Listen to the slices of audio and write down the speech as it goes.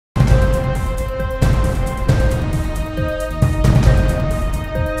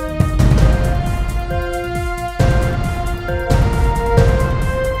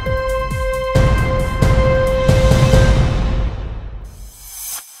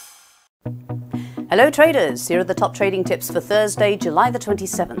Hello traders, here are the top trading tips for Thursday, July the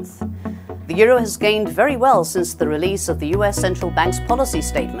 27th. The euro has gained very well since the release of the US Central Bank's policy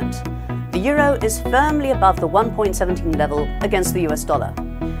statement. The euro is firmly above the 1.17 level against the US dollar.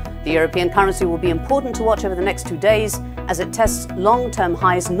 The European currency will be important to watch over the next 2 days as it tests long-term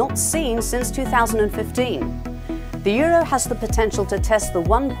highs not seen since 2015. The euro has the potential to test the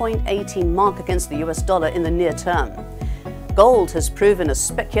 1.18 mark against the US dollar in the near term. Gold has proven a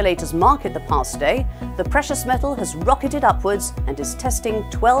speculator's market the past day. The precious metal has rocketed upwards and is testing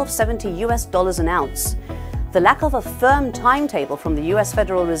 $12.70 an ounce. The lack of a firm timetable from the US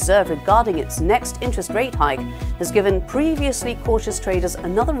Federal Reserve regarding its next interest rate hike has given previously cautious traders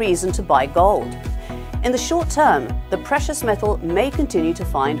another reason to buy gold. In the short term, the precious metal may continue to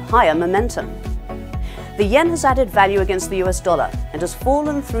find higher momentum. The yen has added value against the US dollar and has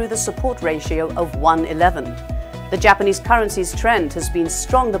fallen through the support ratio of 111. The Japanese currency's trend has been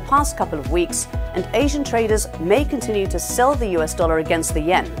strong the past couple of weeks, and Asian traders may continue to sell the US dollar against the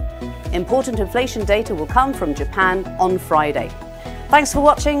yen. Important inflation data will come from Japan on Friday. Thanks for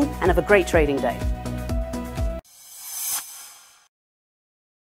watching and have a great trading day.